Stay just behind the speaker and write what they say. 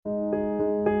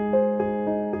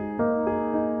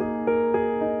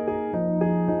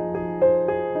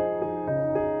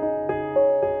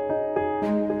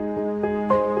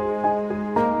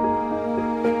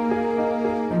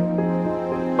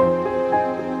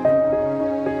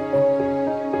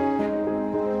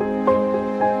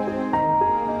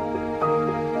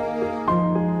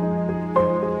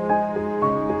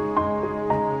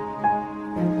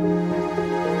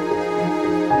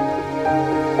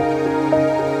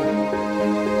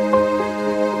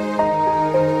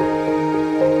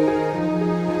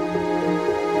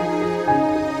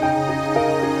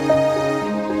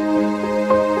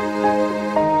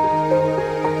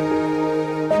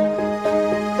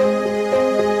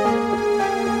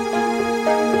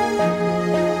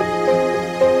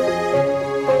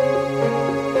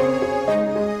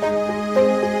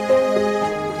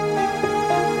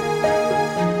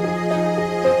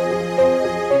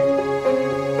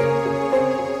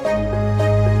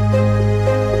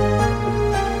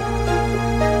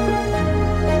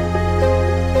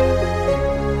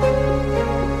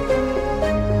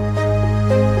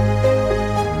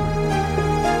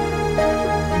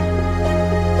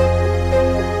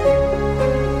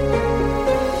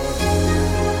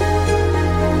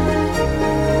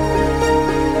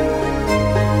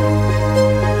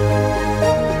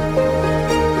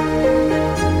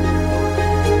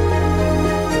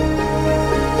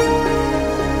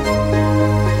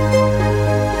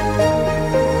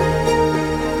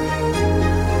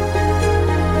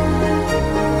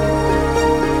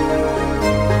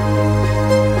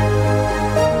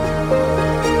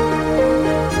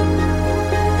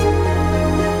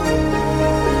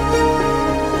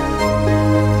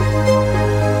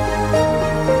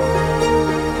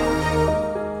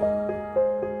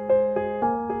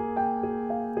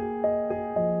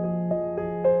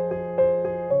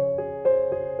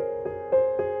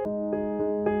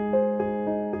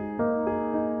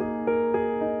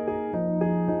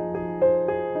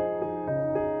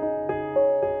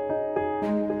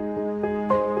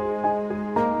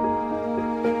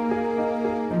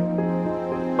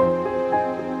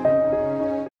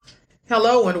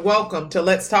Hello and welcome to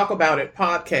Let's Talk About It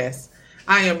podcast.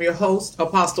 I am your host,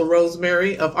 Apostle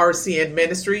Rosemary of RCN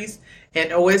Ministries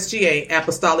and OSGA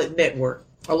Apostolic Network,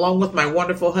 along with my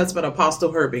wonderful husband,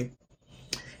 Apostle Herbie.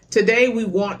 Today we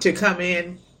want to come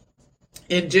in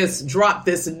and just drop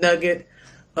this nugget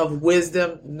of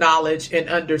wisdom, knowledge, and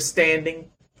understanding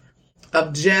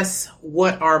of just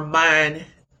what our mind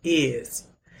is.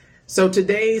 So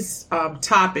today's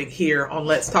topic here on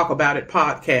Let's Talk About It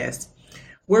podcast,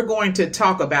 we're going to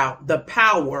talk about the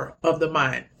power of the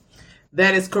mind.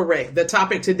 That is correct. The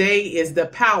topic today is the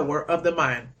power of the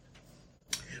mind.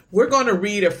 We're going to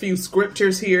read a few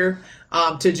scriptures here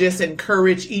to just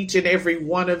encourage each and every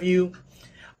one of you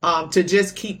to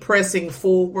just keep pressing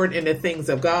forward in the things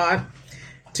of God,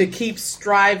 to keep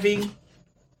striving,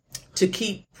 to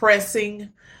keep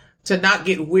pressing, to not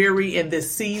get weary in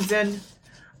this season,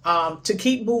 to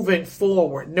keep moving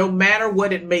forward, no matter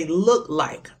what it may look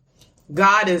like.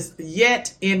 God is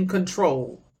yet in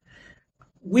control.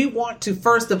 We want to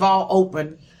first of all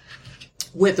open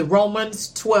with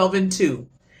Romans 12:2.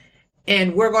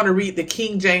 And we're going to read the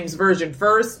King James Version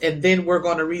first, and then we're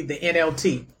going to read the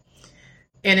NLT.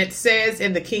 And it says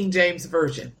in the King James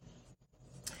Version,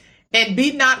 "And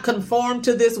be not conformed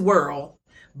to this world,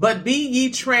 but be ye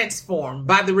transformed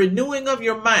by the renewing of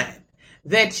your mind,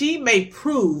 that ye may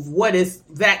prove what is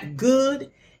that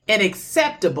good and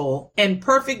acceptable and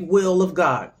perfect will of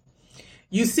God."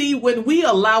 You see, when we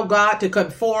allow God to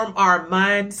conform our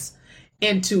minds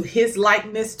into his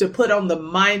likeness, to put on the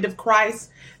mind of Christ,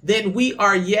 then we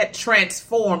are yet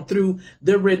transformed through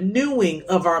the renewing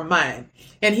of our mind.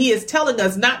 And he is telling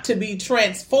us not to be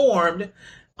transformed,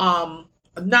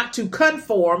 not to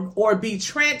conform or be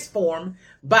transformed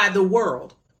by the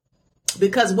world.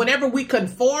 Because whenever we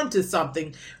conform to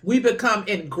something, we become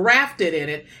engrafted in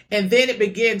it, and then it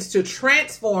begins to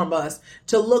transform us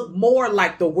to look more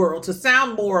like the world, to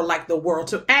sound more like the world,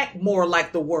 to act more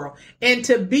like the world, and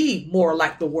to be more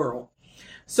like the world.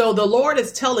 So the Lord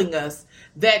is telling us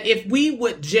that if we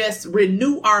would just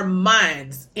renew our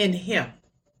minds in him,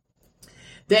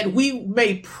 that we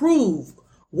may prove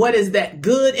what is that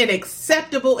good and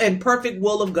acceptable and perfect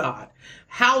will of God.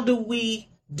 How do we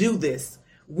do this?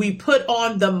 We put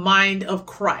on the mind of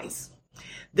Christ.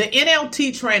 The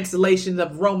NLT translation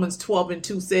of Romans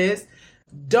 12:2 says,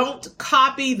 "Don't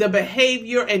copy the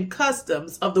behavior and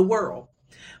customs of the world,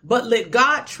 but let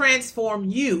God transform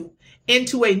you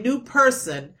into a new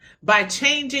person by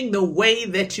changing the way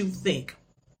that you think.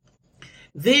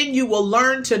 Then you will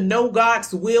learn to know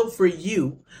God's will for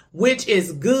you, which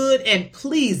is good and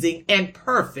pleasing and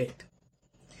perfect."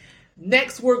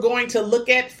 Next, we're going to look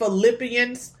at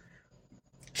Philippians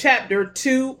chapter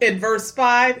 2 and verse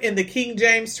 5 in the King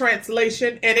James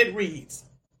translation, and it reads,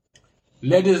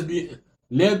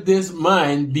 Let this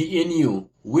mind be in you,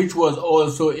 which was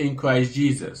also in Christ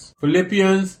Jesus.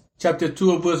 Philippians chapter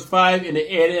 2 verse 5 in the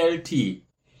NLT.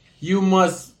 You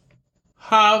must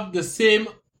have the same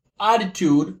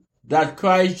attitude that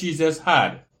Christ Jesus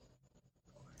had.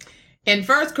 In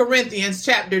 1 Corinthians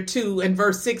chapter 2 and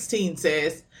verse 16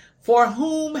 says, "For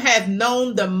whom hath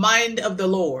known the mind of the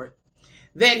Lord,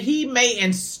 that he may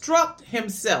instruct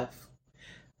himself.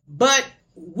 But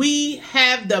we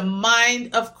have the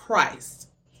mind of Christ."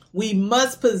 We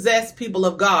must possess, people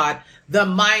of God, the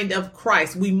mind of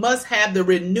Christ. We must have the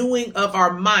renewing of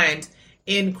our minds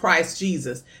in Christ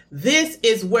Jesus. This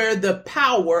is where the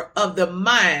power of the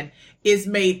mind is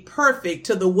made perfect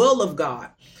to the will of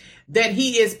God, that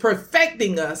he is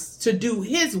perfecting us to do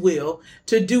his will,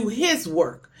 to do his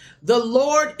work. The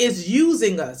Lord is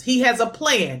using us. He has a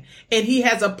plan and he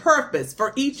has a purpose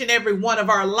for each and every one of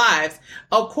our lives,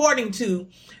 according to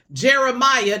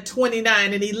Jeremiah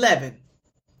 29:11.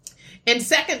 In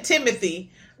 2 Timothy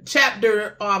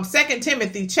chapter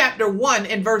 1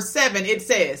 and verse 7, it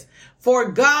says,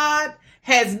 "For God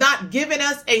has not given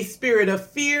us a spirit of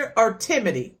fear or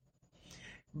timidity,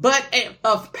 but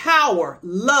of power,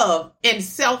 love, and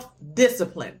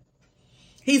self-discipline."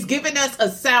 He's given us a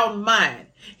sound mind.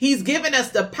 He's given us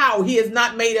the power. He has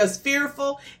not made us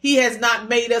fearful. He has not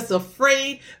made us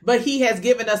afraid, but he has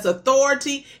given us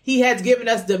authority. He has given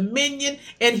us dominion,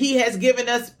 and he has given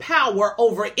us power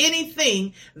over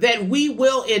anything that we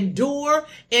will endure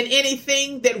and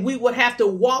anything that we would have to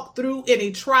walk through,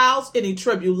 any trials, any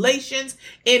tribulations,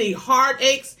 any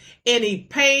heartaches, any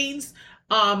pains,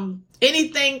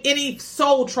 anything, any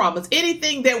soul traumas,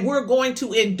 anything that we're going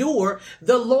to endure.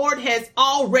 The Lord has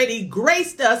already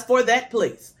graced us for that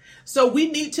place. So we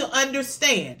need to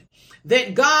understand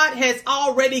that God has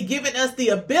already given us the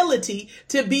ability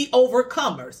to be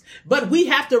overcomers, but we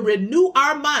have to renew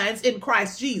our minds in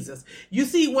Christ Jesus. You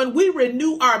see, when we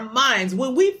renew our minds,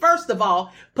 when we first of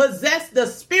all possess the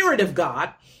Spirit of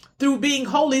God through being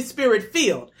Holy Spirit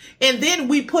filled, and then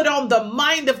we put on the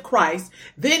mind of Christ,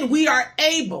 then we are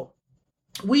able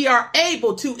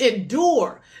to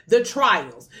endure the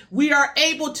trials. We are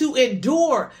able to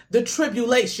endure the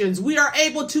tribulations. We are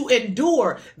able to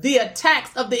endure the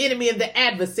attacks of the enemy and the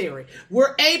adversary.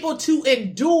 We're able to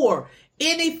endure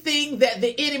anything that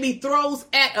the enemy throws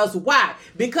at us. Why?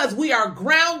 Because we are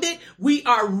grounded, we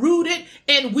are rooted,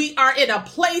 and we are in a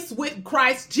place with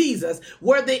Christ Jesus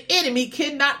where the enemy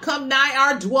cannot come nigh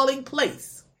our dwelling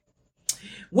place.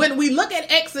 When we look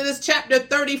at Exodus chapter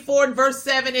 34 and verse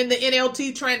 7 in the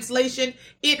NLT translation,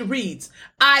 it reads,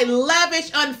 I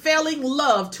lavish unfailing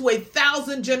love to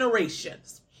 1,000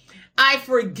 generations. I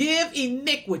forgive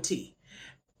iniquity,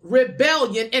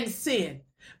 rebellion, and sin,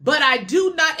 but I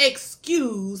do not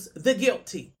excuse the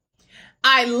guilty.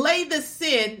 I lay the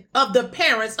sin of the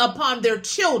parents upon their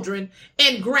children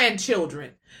and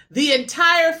grandchildren. The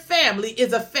entire family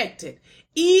is affected,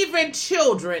 even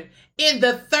children in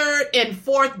the third and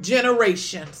fourth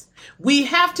generations. We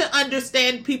have to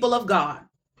understand, people of God,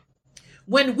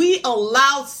 when we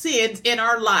allow sins in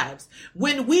our lives,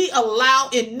 when we allow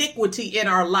iniquity in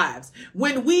our lives,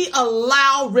 when we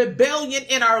allow rebellion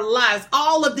in our lives,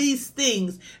 all of these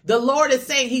things, the Lord is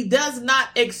saying he does not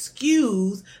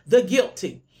excuse the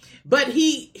guilty, but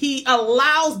he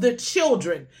allows the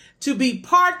children to be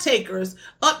partakers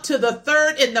up to the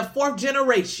third and the fourth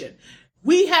generation.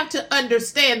 We have to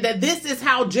understand that this is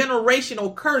how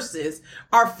generational curses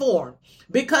are formed,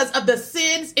 because of the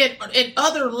sins in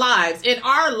other lives, in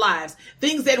our lives,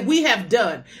 things that we have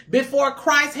done before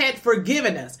Christ had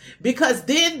forgiven us, because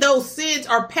then those sins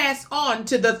are passed on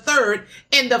to the third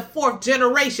and the fourth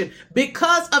generation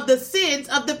because of the sins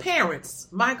of the parents.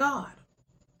 My God.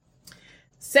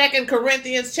 2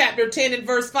 Corinthians chapter 10 and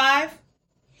verse 5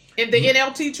 in the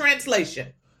NLT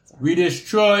translation. We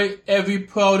destroy every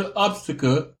proud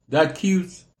obstacle that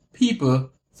keeps people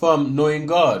from knowing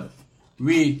God.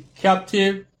 We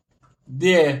captive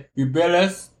their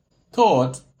rebellious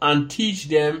thoughts and teach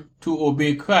them to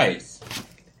obey Christ.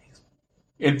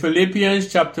 In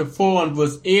Philippians chapter 4 and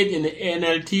verse 8 in the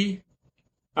NLT,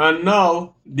 and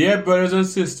now, dear brothers and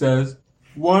sisters,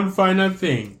 one final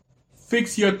thing.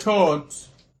 Fix your thoughts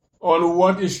on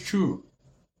what is true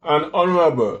and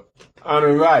honorable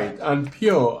and right and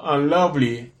pure and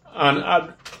lovely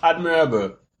and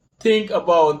admirable. Think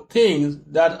about things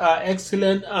that are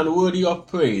excellent and worthy of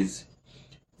praise.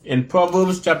 In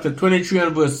Proverbs chapter 23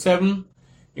 and verse 7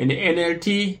 in the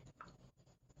NLT,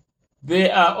 they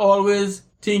are always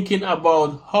thinking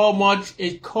about how much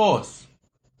it costs.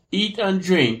 Eat and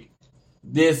drink,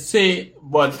 they say,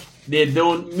 but they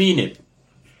don't mean it.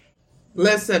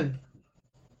 Listen,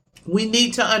 we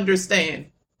need to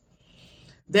understand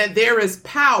that there is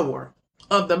power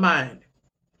of the mind.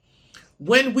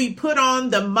 When we put on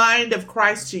the mind of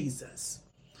Christ Jesus,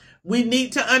 we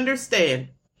need to understand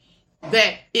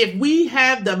that if we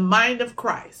have the mind of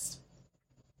Christ,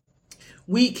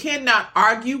 we cannot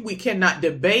argue, we cannot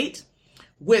debate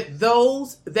with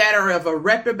those that are of a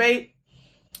reprobate,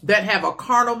 that have a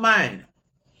carnal mind,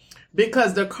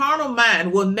 because the carnal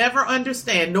mind will never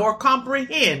understand nor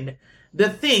comprehend the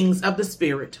things of the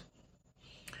Spirit.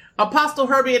 Apostle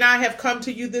Herbie and I have come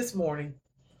to you this morning,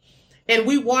 and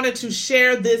we wanted to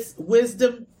share this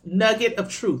wisdom nugget of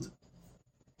truth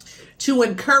to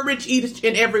encourage each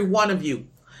and every one of you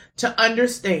to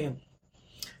understand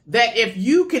that if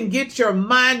you can get your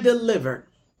mind delivered,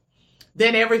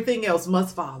 then everything else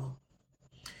must follow.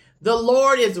 The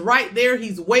Lord is right there.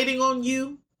 He's waiting on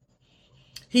you.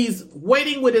 He's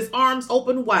waiting with his arms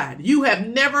open wide. You have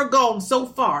never gone so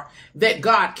far that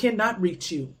God cannot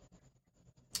reach you.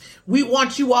 We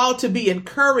want you all to be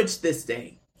encouraged this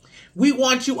day. We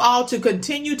want you all to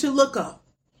continue to look up,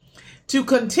 to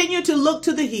continue to look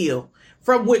to the hill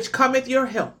from which cometh your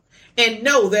help, and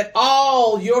know that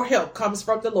all your help comes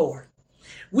from the Lord.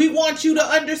 We want you to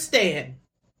understand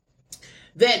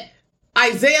that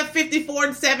Isaiah 54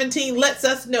 and 17 lets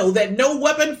us know that no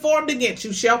weapon formed against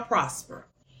you shall prosper.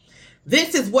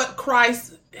 This is what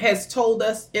Christ has told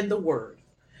us in the word.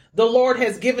 The Lord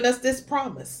has given us this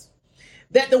promise,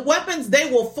 that the weapons, they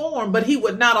will form, but he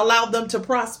would not allow them to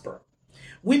prosper.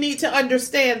 We need to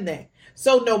understand that.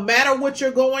 So no matter what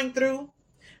you're going through,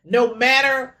 no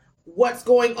matter what's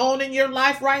going on in your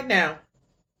life right now,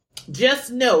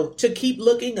 just know to keep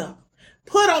looking up.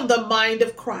 Put on the mind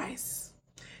of Christ,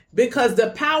 because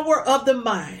the power of the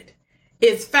mind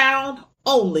is found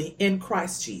only in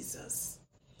Christ Jesus.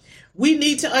 We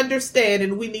need to understand,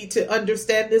 and we need to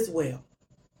understand this well,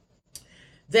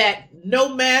 that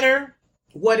no matter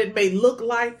what it may look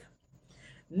like,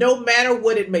 no matter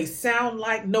what it may sound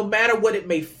like, no matter what it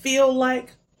may feel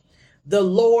like, the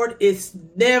Lord is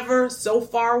never so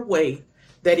far away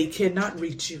that he cannot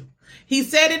reach you. He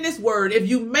said in his word, if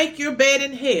you make your bed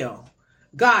in hell,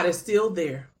 God is still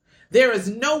there. There is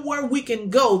nowhere we can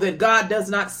go that God does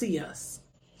not see us.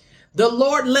 The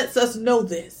Lord lets us know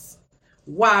this.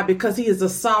 Why? Because he is a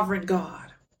sovereign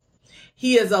God.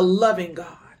 He is a loving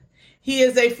God. He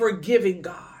is a forgiving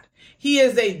God. He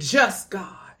is a just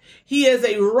God. He is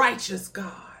a righteous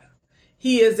God.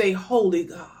 He is a holy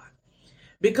God.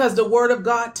 Because the word of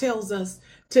God tells us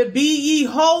to be ye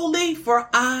holy, for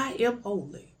I am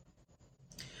holy.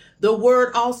 The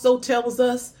word also tells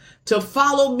us to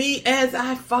follow me as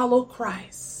I follow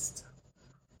Christ.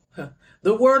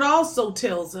 The word also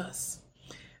tells us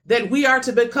that we are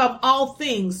to become all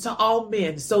things to all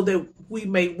men so that we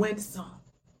may win some.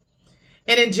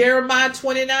 And in Jeremiah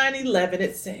 29:11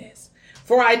 it says,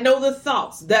 for I know the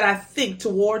thoughts that I think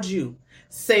towards you,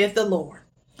 saith the Lord,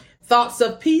 thoughts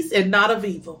of peace and not of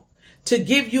evil, to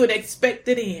give you an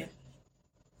expected end.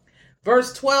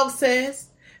 Verse 12 says,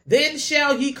 then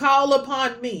shall ye call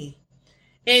upon me,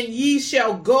 and ye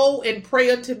shall go and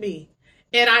pray unto me,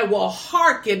 and I will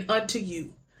hearken unto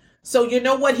you. So you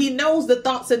know what? He knows the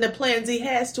thoughts and the plans he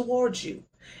has towards you.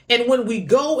 And when we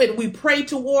go and we pray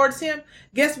towards him,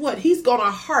 guess what? He's going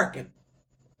to hearken.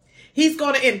 He's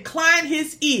going to incline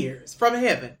his ears from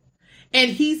heaven,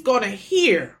 and he's going to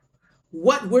hear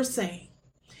what we're saying.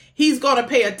 He's going to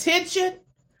pay attention.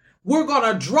 We're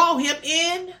going to draw him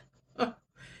in,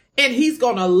 and he's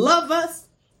going to love us.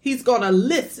 He's going to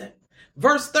listen.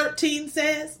 Verse 13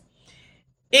 says,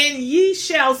 and ye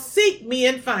shall seek me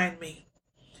and find me,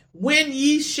 when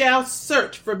ye shall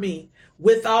search for me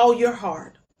with all your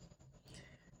heart.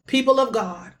 People of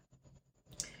God,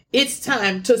 it's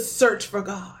time to search for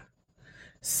God.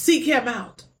 Seek him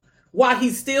out while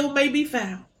he still may be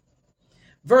found.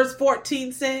 Verse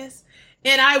 14 says,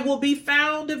 and I will be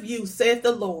found of you, saith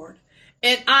the Lord,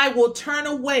 and I will turn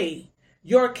away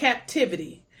your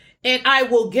captivity, and I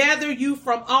will gather you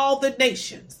from all the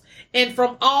nations and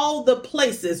from all the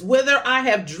places whither I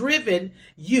have driven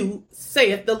you,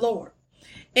 saith the Lord.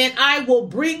 And I will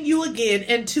bring you again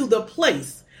into the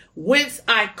place whence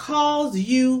I caused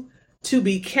you to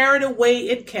be carried away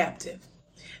in captive.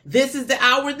 This is the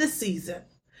hour in the season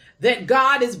that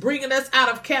God is bringing us out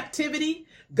of captivity.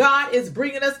 God is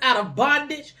bringing us out of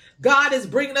bondage. God is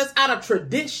bringing us out of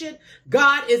tradition.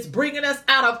 God is bringing us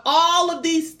out of all of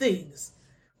these things.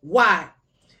 Why?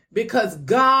 Because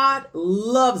God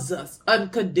loves us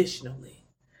unconditionally.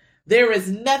 There is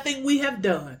nothing we have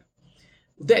done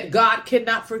that God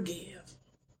cannot forgive.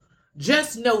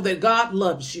 Just know that God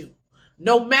loves you.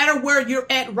 No matter where you're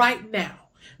at right now,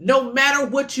 no matter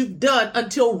what you've done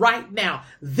until right now,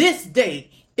 this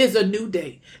day is a new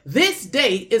day. This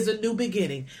day is a new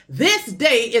beginning. This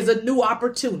day is a new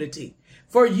opportunity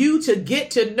for you to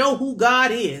get to know who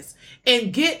God is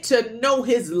and get to know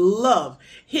his love,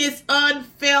 his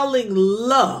unfailing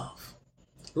love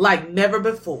like never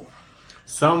before.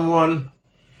 Someone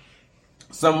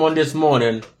this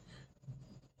morning,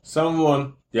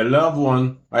 their loved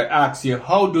one, might ask you,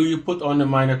 how do you put on the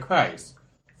mind of Christ?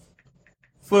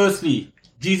 Firstly,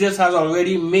 Jesus has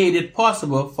already made it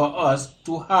possible for us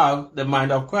to have the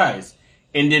mind of Christ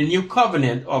in the new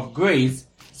covenant of grace.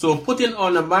 So putting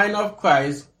on the mind of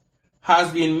Christ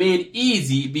has been made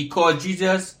easy because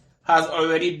Jesus has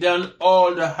already done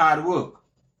all the hard work.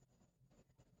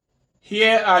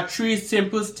 Here are 3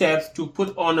 simple steps to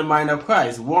put on the mind of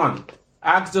Christ. 1.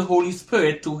 Ask the Holy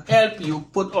Spirit to help you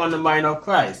put on the mind of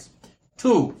Christ.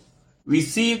 2.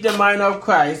 Receive the mind of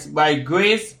Christ by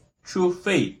grace through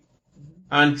faith.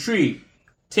 And 3.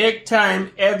 Take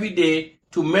time every day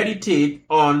to meditate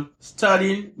on,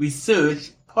 studying,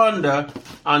 research, ponder,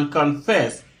 and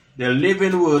confess the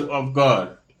living word of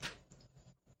God.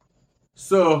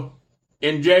 So,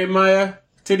 in Jeremiah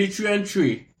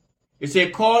 33:3, it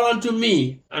says, call unto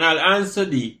me, and I'll answer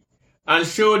thee, and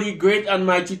show thee great and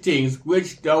mighty things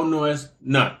which thou knowest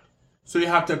not. So you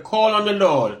have to call on the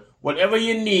Lord. Whatever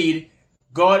you need,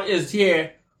 God is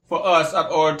here for us at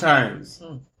all times.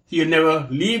 He'll never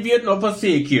leave you nor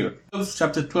forsake you.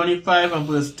 Chapter 25 and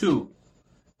verse 2.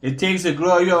 It takes the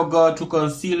glory of God to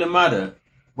conceal the matter,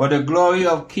 but the glory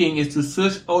of King is to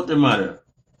search out the matter.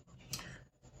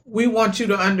 We want you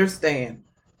to understand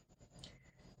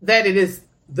that it is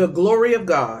the glory of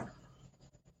God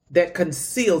that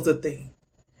conceals a thing.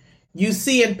 You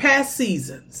see, in past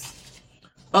seasons,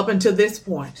 up until this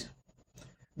point,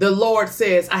 the Lord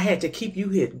says, I had to keep you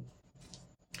hidden.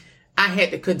 I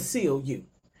had to conceal you.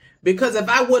 Because if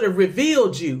I would have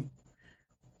revealed you,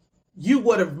 you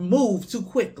would have moved too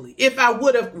quickly. If I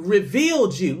would have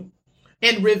revealed you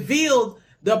and revealed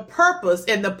the purpose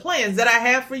and the plans that I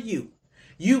have for you,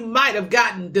 you might have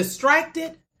gotten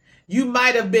distracted. You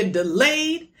might have been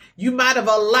delayed. You might have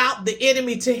allowed the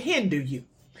enemy to hinder you.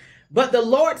 But the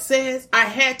Lord says, I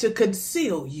had to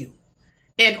conceal you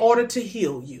in order to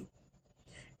heal you.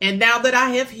 And now that I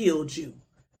have healed you,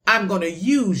 I'm going to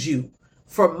use you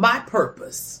for my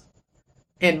purpose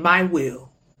and my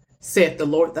will, saith the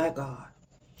Lord thy God.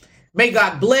 May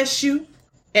God bless you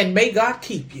and may God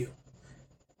keep you.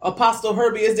 Apostle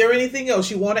Herbie, is there anything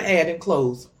else you want to add and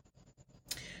close?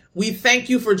 We thank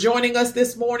you for joining us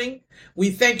this morning.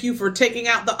 We thank you for taking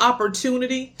out the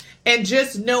opportunity, and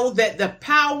just know that the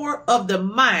power of the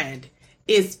mind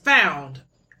is found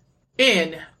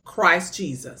in Christ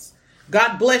Jesus.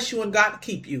 God bless you and God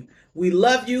keep you. We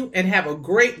love you and have a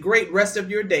great, great rest of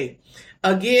your day.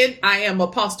 Again, I am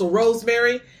Apostle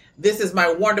Rosemary. This is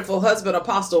my wonderful husband,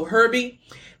 Apostle Herbie.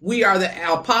 We are the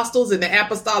apostles and the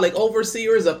apostolic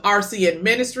overseers of RCN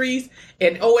Ministries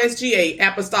and OSGA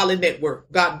Apostolic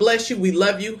Network. God bless you. We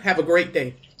love you. Have a great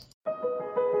day.